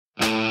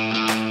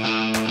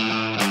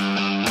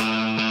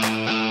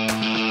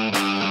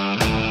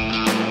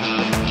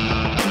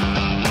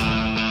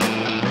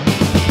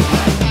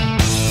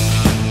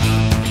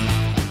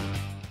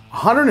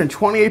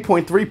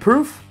128.3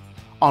 proof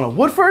on a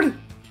Woodford?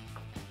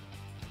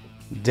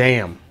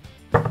 Damn.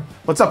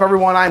 What's up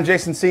everyone, I'm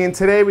Jason C, and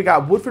today we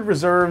got Woodford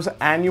Reserve's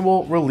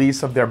annual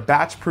release of their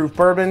batch proof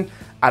bourbon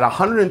at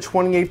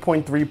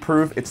 128.3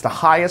 proof. It's the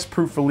highest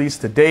proof release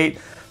to date.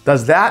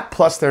 Does that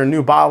plus their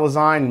new bottle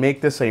design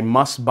make this a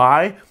must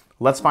buy?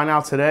 Let's find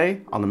out today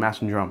on The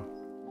Mash and Drum.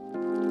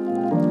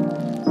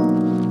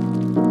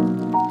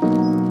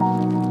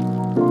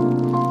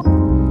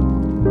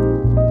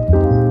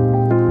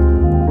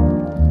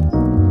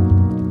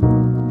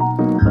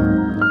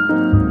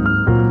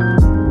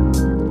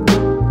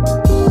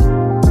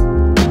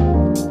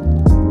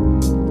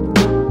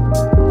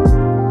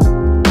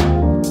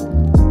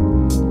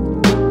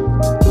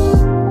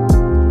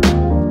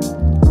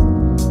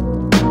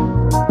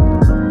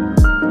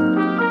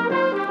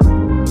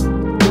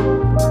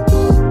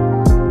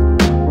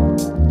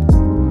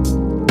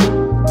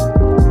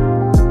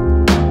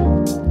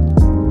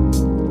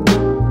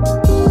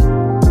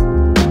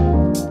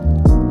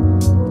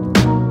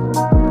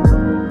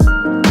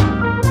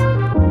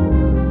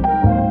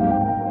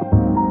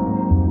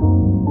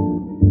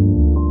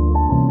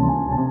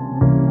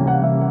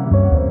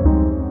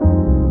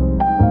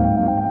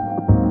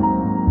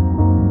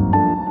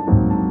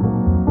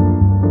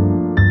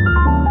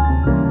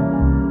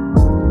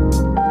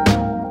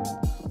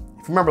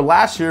 Remember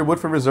last year,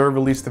 Woodford Reserve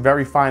released a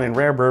very fine and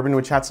rare bourbon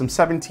which had some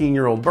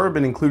 17-year-old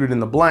bourbon included in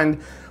the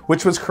blend,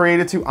 which was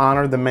created to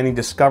honor the many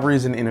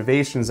discoveries and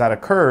innovations that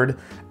occurred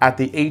at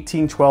the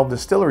 1812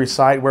 distillery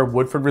site where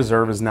Woodford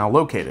Reserve is now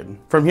located.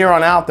 From here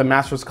on out, the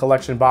Master's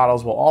Collection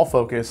bottles will all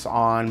focus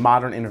on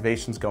modern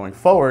innovations going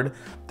forward.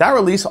 That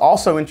release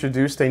also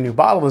introduced a new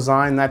bottle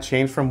design that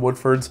changed from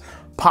Woodford's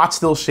pot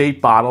still shaped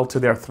bottle to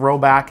their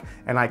throwback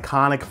and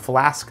iconic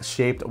flask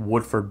shaped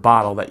Woodford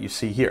bottle that you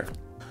see here.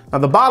 Now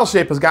the bottle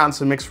shape has gotten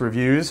some mixed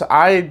reviews.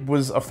 I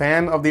was a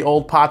fan of the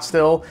old pot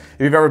still.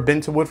 If you've ever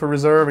been to Woodford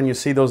Reserve and you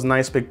see those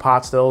nice big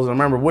pot stills, and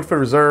remember Woodford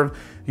Reserve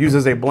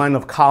uses a blend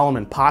of column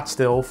and pot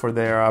still for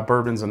their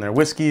bourbons and their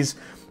whiskeys.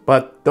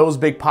 But those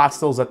big pot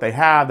stills that they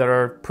have that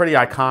are pretty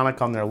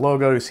iconic on their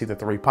logo, you see the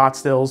 3 pot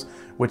stills,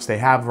 which they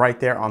have right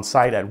there on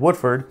site at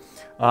Woodford.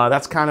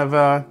 That's kind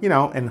of, you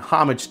know, an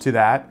homage to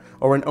that,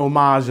 or an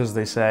homage as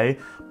they say.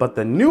 But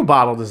the new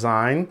bottle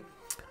design,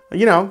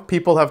 you know,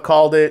 people have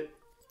called it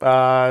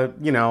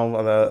you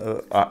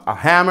know, a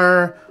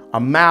hammer, a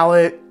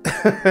mallet.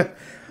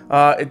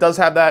 It does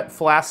have that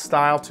flask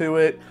style to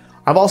it.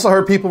 I've also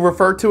heard people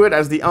refer to it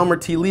as the Elmer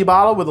T. Lee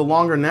bottle with a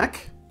longer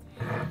neck.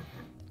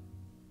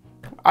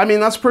 I mean,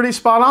 that's pretty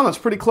spot on. That's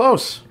pretty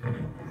close.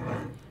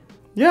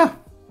 Yeah,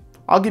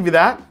 I'll give you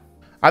that.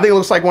 I think it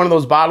looks like one of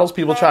those bottles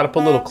people try to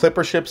put little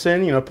clipper ships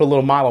in, you know, put a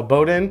little model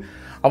boat in.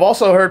 I've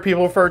also heard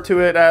people refer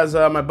to it as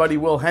my buddy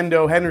Will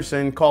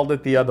Henderson called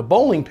it the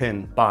bowling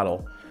pin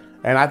bottle.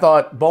 And I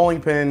thought bowling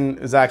pin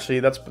is actually,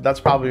 that's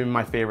probably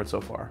my favorite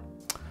so far.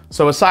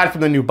 So aside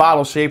from the new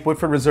bottle shape,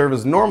 Woodford Reserve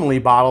is normally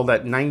bottled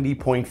at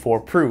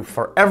 90.4 proof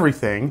for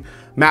everything.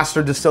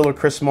 Master distiller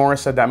Chris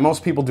Morris said that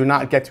most people do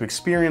not get to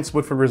experience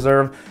Woodford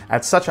Reserve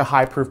at such a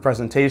high proof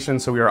presentation,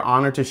 so we are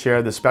honored to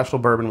share this special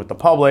bourbon with the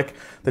public.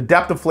 The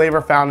depth of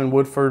flavor found in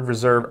Woodford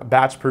Reserve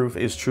Batch Proof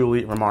is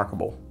truly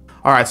remarkable.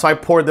 All right, so I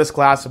poured this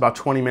glass about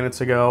 20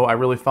 minutes ago. I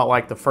really felt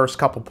like the first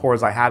couple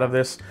pours I had of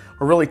this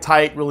were really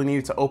tight, really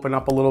needed to open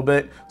up a little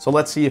bit. So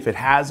let's see if it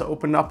has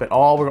opened up at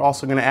all. We're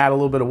also gonna add a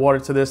little bit of water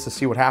to this to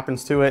see what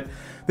happens to it.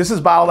 This is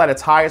bottled at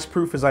its highest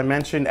proof, as I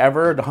mentioned,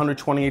 ever, the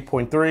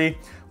 128.3,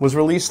 was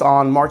released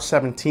on March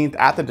 17th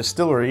at the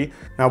distillery.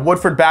 Now,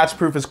 Woodford Batch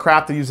Proof is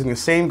crafted using the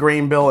same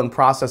grain bill and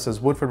process as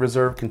Woodford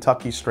Reserve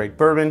Kentucky Straight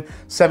Bourbon,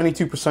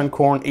 72%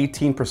 corn,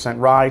 18%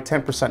 rye,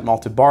 10%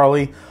 malted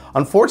barley.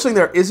 Unfortunately,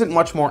 there isn't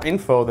much more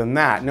info than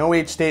that. No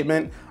age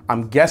statement.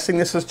 I'm guessing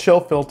this is chill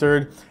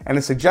filtered, and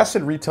a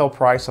suggested retail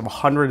price of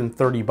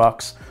 130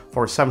 bucks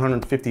for a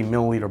 750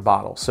 milliliter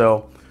bottle.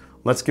 So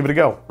let's give it a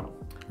go.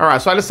 All right,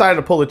 so I decided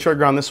to pull the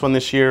trigger on this one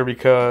this year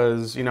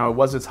because, you know, it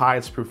was its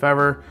highest proof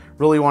ever.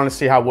 Really want to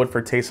see how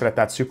Woodford tasted at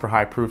that super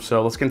high proof.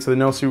 So let's get into the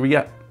nose, see what we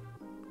get.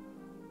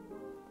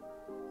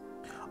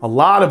 A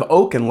lot of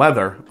oak and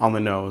leather on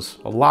the nose.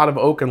 A lot of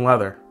oak and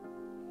leather.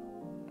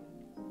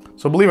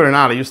 So believe it or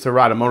not, I used to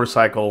ride a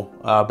motorcycle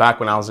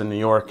back when I was in New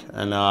York,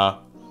 and I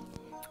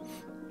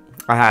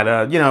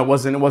had you know, it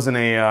wasn't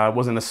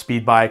a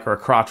speed bike or a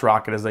crotch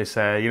rocket as they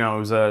say. You know, it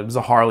was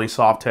a Harley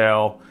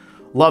Softail.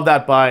 Loved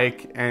that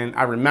bike, and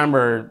I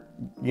remember,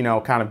 you know,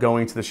 kind of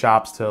going to the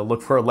shops to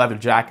look for a leather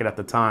jacket at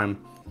the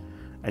time.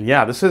 And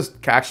yeah, this is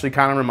actually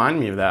kind of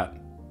reminding me of that.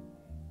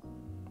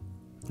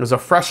 There's a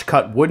fresh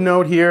cut wood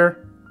note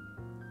here.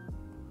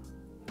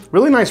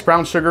 Really nice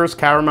brown sugars,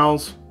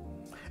 caramels.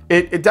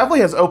 It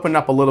definitely has opened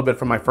up a little bit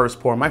from my first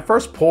pour. My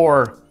first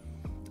pour,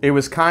 it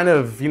was kind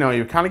of, you know,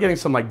 you're kind of getting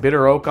some like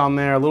bitter oak on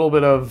there, a little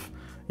bit of,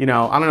 you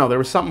know, I don't know, there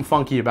was something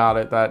funky about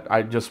it that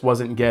I just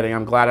wasn't getting.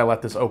 I'm glad I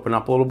let this open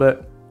up a little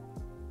bit.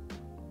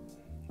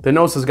 The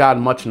nose has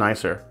gotten much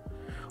nicer.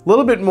 A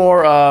little bit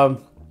more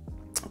of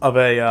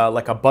a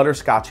like a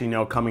butterscotchy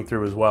note coming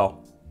through as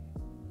well.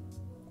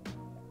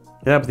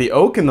 Yeah, but the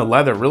oak and the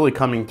leather really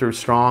coming through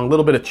strong. A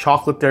little bit of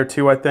chocolate there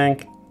too, I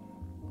think.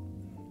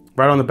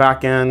 Right on the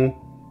back end.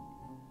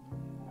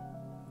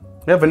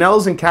 Yeah,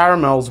 vanillas and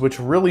caramels, which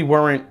really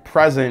weren't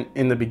present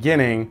in the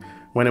beginning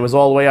when it was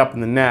all the way up in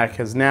the neck,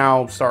 has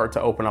now started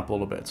to open up a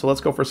little bit. So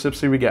let's go for a sip,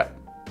 see what we get.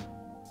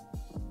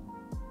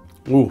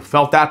 Ooh,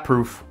 felt that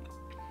proof.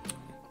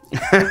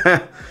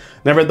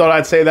 Never thought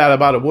I'd say that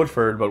about a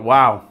Woodford, but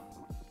wow.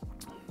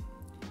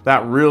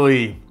 That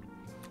really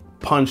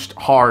punched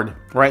hard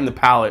right in the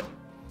palate.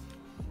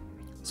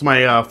 It's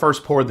my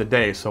first pour of the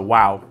day, so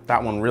wow,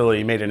 that one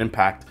really made an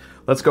impact.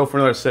 Let's go for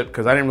another sip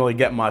because I didn't really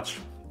get much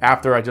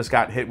after I just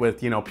got hit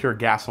with, you know, pure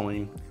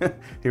gasoline.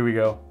 Here we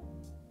go.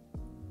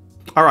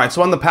 All right,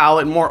 so on the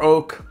palate, more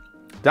oak,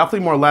 definitely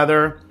more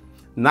leather,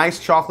 nice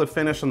chocolate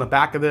finish on the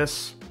back of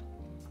this.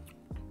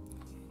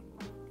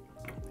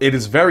 It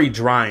is very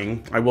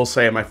drying, I will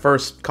say, my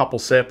first couple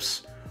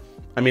sips.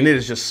 I mean, it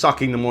is just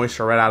sucking the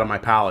moisture right out of my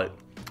palate,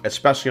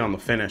 especially on the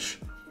finish.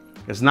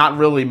 There's not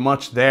really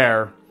much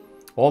there.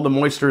 All the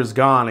moisture is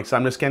gone, except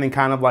I'm just getting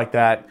kind of like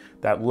that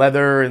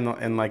leather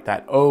and like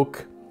that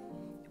oak.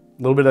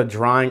 A little bit of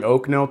drying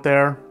oak note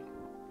there.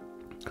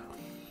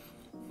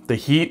 The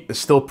heat is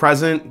still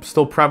present,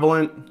 still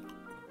prevalent.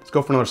 Let's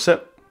go for another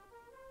sip.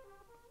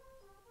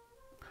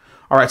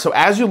 All right, so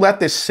as you let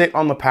this sit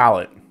on the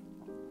palate,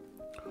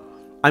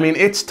 I mean,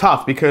 it's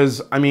tough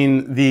because, I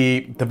mean,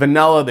 the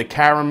vanilla, the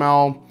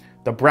caramel,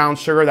 the brown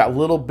sugar, that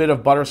little bit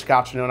of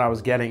butterscotch note I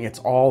was getting, it's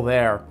all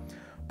there.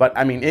 But,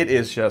 I mean, it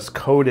is just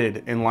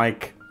coated in,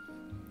 like,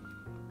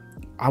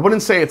 I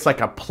wouldn't say it's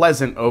like a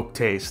pleasant oak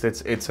taste.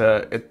 There's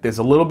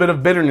a little bit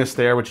of bitterness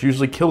there, which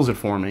usually kills it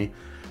for me.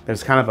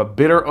 There's kind of a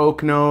bitter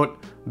oak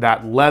note,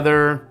 that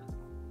leather,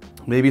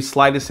 maybe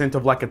slightest hint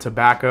of like a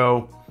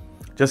tobacco,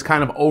 just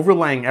kind of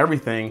overlaying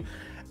everything.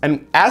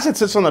 And as it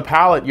sits on the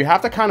palate, you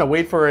have to kind of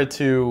wait for it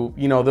to,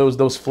 you know,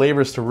 those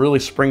flavors to really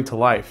spring to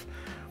life.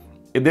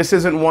 This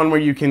isn't one where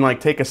you can like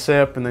take a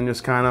sip and then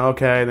just kind of,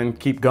 okay, then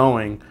keep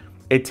going.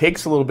 It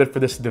takes a little bit for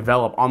this to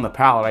develop on the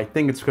palate. I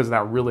think it's because of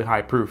that really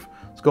high proof.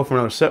 Let's go for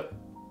another sip.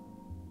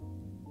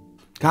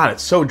 God,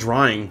 it's so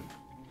drying.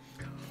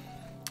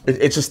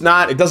 It's just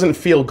not, it doesn't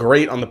feel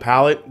great on the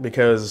palate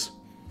because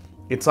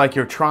it's like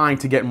you're trying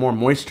to get more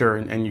moisture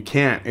and you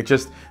can't. It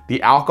just,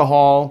 the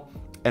alcohol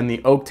and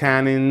the oak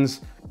tannins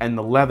and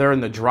the leather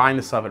and the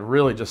dryness of it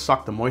really just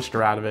suck the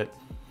moisture out of it.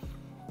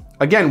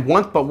 Again,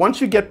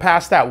 once you get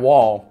past that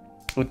wall,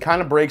 it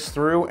kind of breaks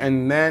through,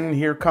 and then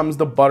here comes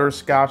the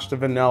butterscotch, the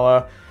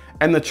vanilla,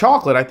 and the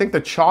chocolate. I think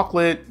the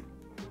chocolate,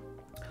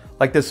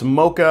 like this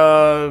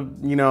mocha,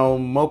 you know,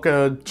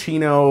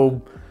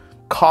 mochaccino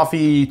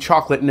coffee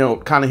chocolate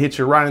note kind of hits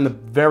you right in the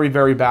very,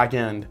 very back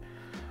end.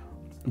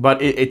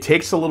 But it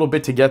takes a little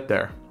bit to get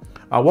there.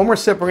 One more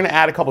sip, we're gonna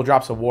add a couple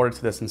drops of water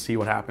to this and see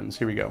what happens.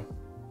 Here we go.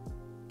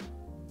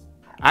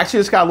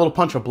 Actually, it's got a little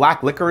punch of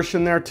black licorice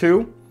in there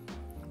too.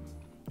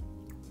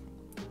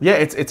 Yeah,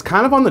 it's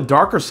kind of on the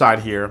darker side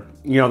here,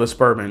 you know, this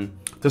bourbon.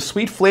 The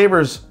sweet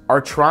flavors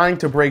are trying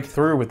to break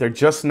through, but they're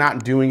just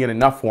not doing it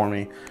enough for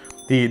me.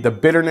 The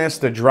bitterness,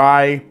 the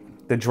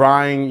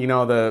drying, you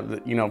know,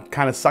 the you know,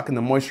 kind of sucking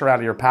the moisture out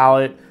of your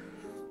palate.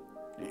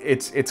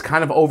 It's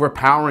kind of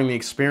overpowering the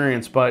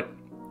experience, but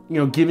you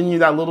know, giving you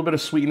that little bit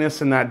of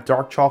sweetness and that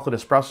dark chocolate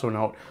espresso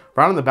note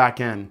right on the back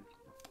end.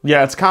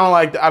 Yeah, it's kind of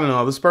like, I don't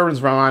know, this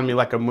bourbon's remind me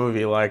like a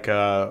movie,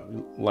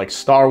 like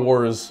Star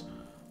Wars,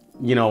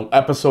 you know,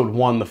 Episode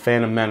 1, The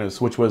Phantom Menace,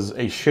 which was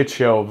a shit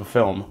show of a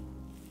film.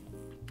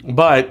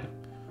 But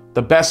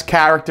the best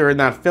character in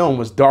that film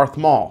was Darth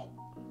Maul.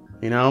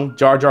 You know,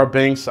 Jar Jar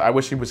Binks, I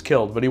wish he was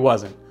killed, but he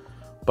wasn't.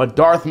 But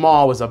Darth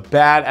Maul was a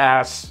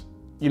badass,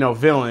 you know,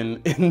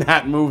 villain in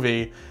that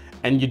movie,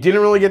 and you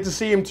didn't really get to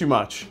see him too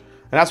much.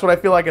 And that's what I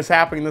feel like is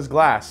happening in this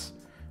glass.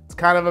 It's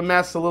kind of a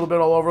mess, a little bit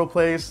all over the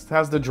place. It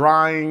has the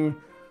drying,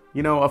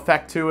 you know,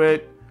 effect to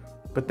it.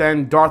 But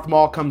then Darth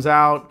Maul comes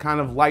out,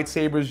 kind of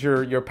lightsabers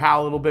your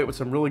palate a little bit with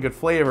some really good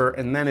flavor,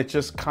 and then it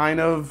just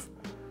kind of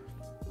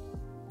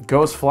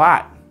goes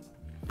flat.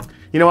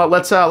 You know what,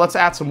 let's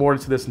add some water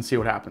to this and see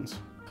what happens.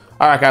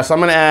 All right, guys, so I'm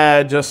gonna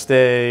add just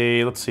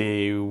a, let's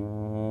see, that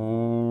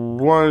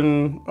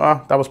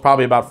was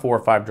probably about 4 or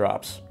 5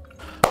 drops.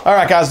 All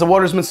right, guys, the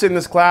water's been sitting in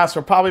this glass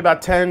for probably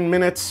about 10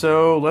 minutes,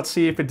 so let's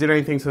see if it did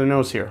anything to the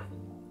nose here.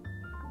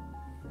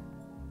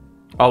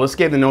 Oh, this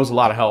gave the nose a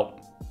lot of help.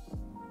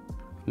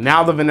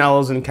 Now the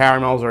vanillas and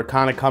caramels are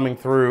kind of coming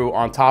through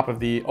on top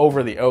of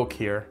over the oak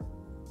here.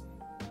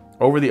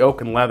 Over the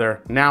oak and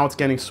leather. Now it's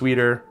getting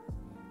sweeter.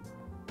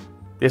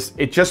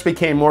 It just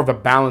became more of a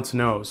balanced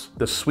nose.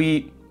 The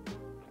sweet,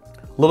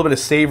 a little bit of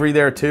savory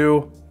there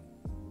too.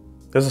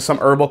 There's some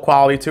herbal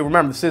quality too.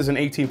 Remember, this is an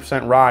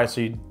 18% rye,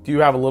 so you do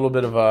have a little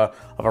bit of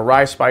a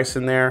rye spice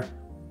in there.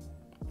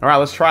 All right,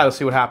 let's try. Let's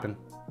see what happened.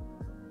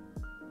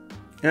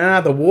 Yeah,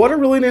 the water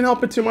really didn't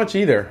help it too much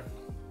either.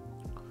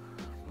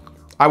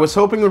 I was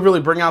hoping it would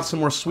really bring out some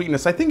more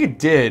sweetness. I think it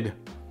did.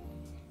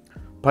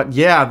 But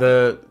yeah,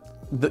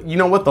 you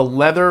know what? The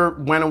leather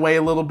went away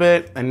a little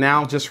bit, and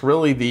now just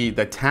really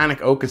the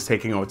tannic oak is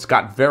taking over. It's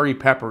got very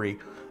peppery.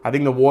 I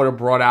think the water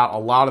brought out a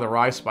lot of the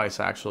rye spice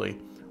actually.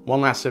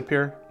 One last sip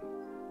here.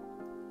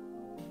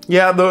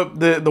 Yeah,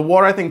 the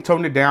water I think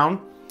toned it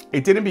down.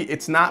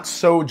 It's not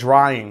so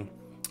drying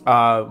with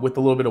a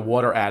little bit of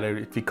water added.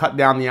 If you cut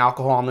down the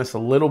alcohol on this a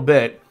little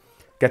bit,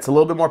 gets a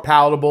little bit more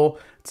palatable.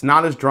 It's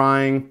not as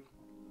drying,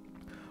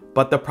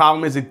 but the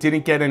problem is it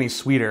didn't get any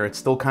sweeter. It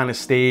still kind of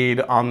stayed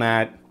on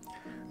that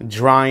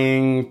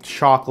drying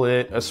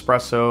chocolate,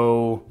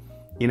 espresso,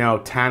 you know,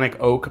 tannic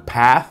oak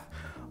path.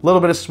 A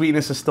little bit of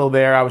sweetness is still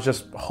there. I was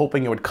just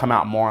hoping it would come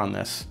out more on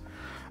this.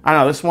 I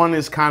don't know, this one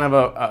is kind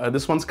of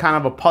this one's kind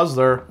of a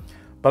puzzler,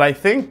 but I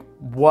think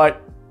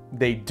what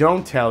they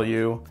don't tell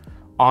you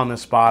on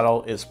this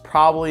bottle is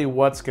probably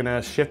what's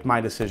gonna shift my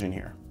decision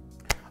here.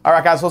 All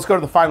right, guys, let's go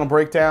to the final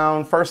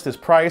breakdown. First is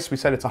price. We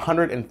said it's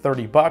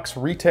 130 bucks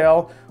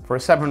retail for a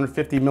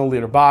 750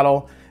 milliliter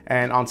bottle.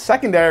 And on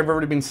secondary, I've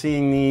already been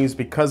seeing these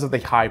because of the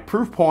high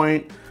proof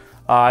point.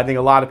 I think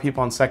a lot of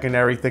people on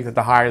secondary think that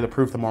the higher the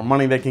proof, the more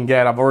money they can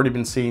get. I've already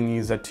been seeing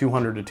these at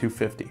 200 to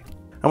 250.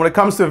 And when it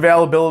comes to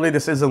availability,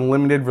 this is a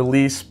limited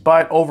release,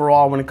 but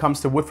overall, when it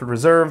comes to Woodford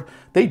Reserve,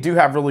 they do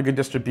have really good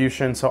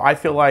distribution. So I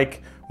feel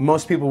like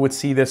most people would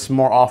see this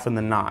more often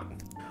than not.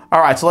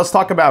 All right, so let's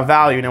talk about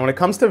value. Now, when it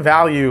comes to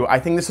value, I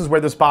think this is where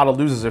this bottle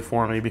loses it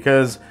for me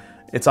because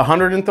it's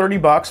 130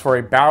 bucks for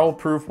a barrel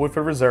proof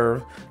Woodford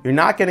Reserve. You're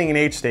not getting an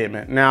age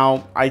statement.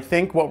 Now, I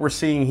think what we're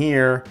seeing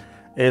here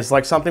is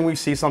like something we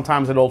see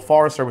sometimes at Old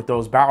Forester with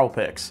those barrel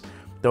picks.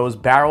 Those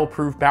barrel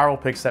proof barrel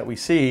picks that we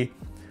see,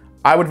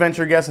 I would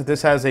venture a guess that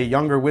this has a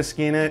younger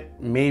whiskey in it,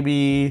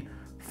 maybe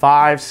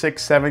 5,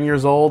 6, 7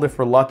 years old if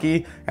we're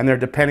lucky, and they're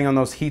depending on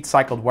those heat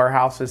cycled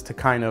warehouses to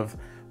kind of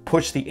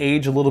push the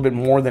age a little bit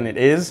more than it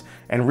is.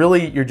 And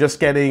really, you're just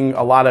getting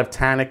a lot of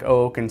tannic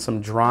oak and some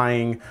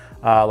drying,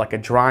 like a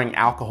drying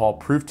alcohol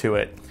proof to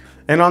it.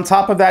 And on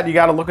top of that, you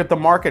got to look at the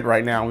market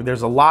right now.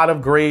 There's a lot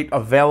of great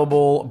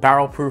available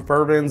barrel proof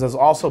bourbons. There's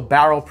also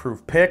barrel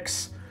proof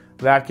picks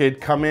that could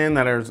come in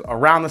that are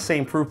around the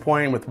same proof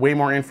point with way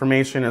more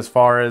information as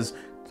far as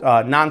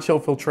non-chill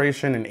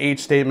filtration and age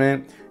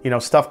statement, you know,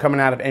 stuff coming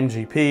out of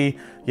MGP.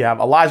 You have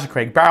Elijah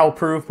Craig barrel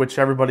proof, which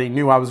everybody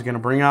knew I was going to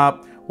bring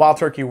up. Wild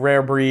Turkey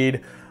rare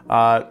breed.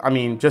 I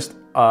mean, just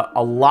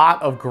a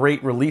lot of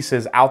great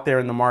releases out there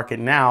in the market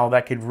now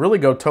that could really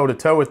go toe to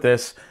toe with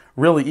this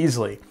really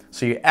easily.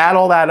 So you add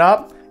all that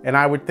up, and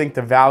I would think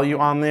the value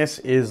on this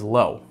is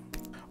low.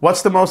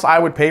 What's the most I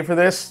would pay for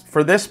this?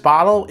 For this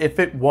bottle, if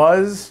it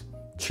was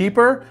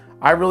cheaper,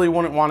 I really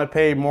wouldn't want to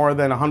pay more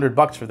than 100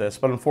 bucks for this,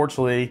 but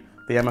unfortunately,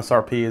 the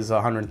MSRP is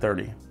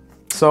 130.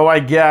 So I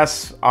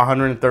guess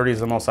 130 is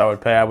the most I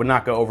would pay. I would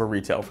not go over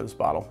retail for this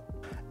bottle.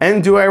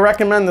 And do I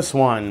recommend this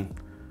one?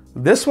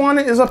 This one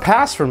is a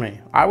pass for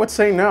me. I would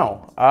say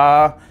no.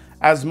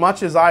 As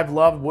much as I've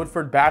loved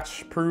Woodford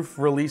Batch Proof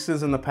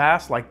releases in the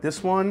past, like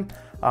this one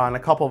and a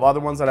couple of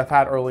other ones that I've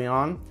had early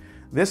on,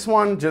 this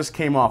one just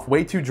came off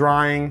way too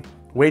drying,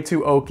 way too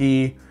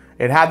oaky.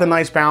 It had the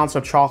nice balance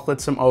of chocolate,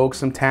 some oak,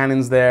 some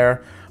tannins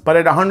there. But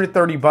at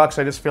 130 bucks,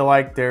 I just feel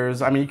like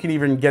there's, I mean, you can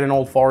even get an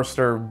Old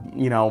Forester,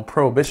 you know,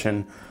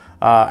 Prohibition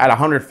at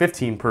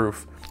 115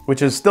 proof,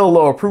 which is still a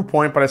lower proof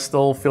point, but I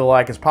still feel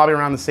like it's probably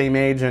around the same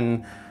age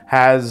and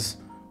has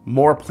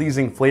more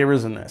pleasing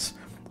flavors in this.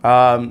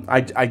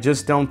 I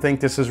just don't think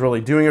this is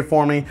really doing it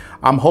for me.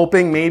 I'm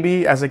hoping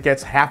maybe as it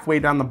gets halfway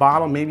down the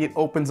bottle, maybe it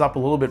opens up a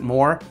little bit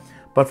more.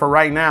 But for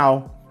right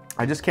now,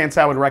 I just can't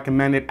say I would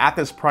recommend it at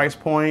this price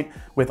point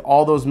with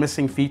all those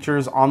missing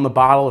features on the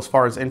bottle as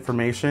far as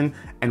information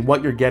and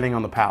what you're getting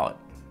on the palate.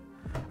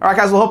 All right,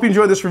 guys, well, hope you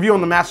enjoyed this review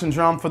on the Mash and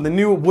Drum for the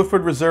new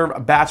Woodford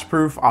Reserve Batch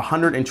Proof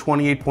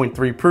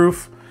 128.3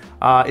 proof.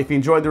 If you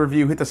enjoyed the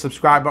review, hit the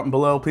subscribe button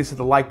below. Please hit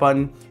the like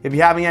button. If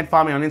you haven't yet,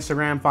 follow me on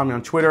Instagram, follow me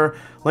on Twitter.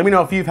 Let me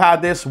know if you've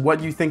had this,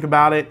 what you think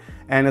about it.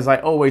 And as I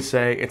always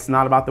say, it's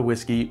not about the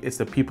whiskey, it's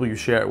the people you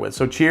share it with.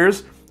 So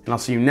cheers, and I'll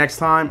see you next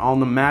time on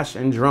the Mash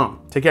and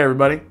Drum. Take care,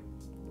 everybody.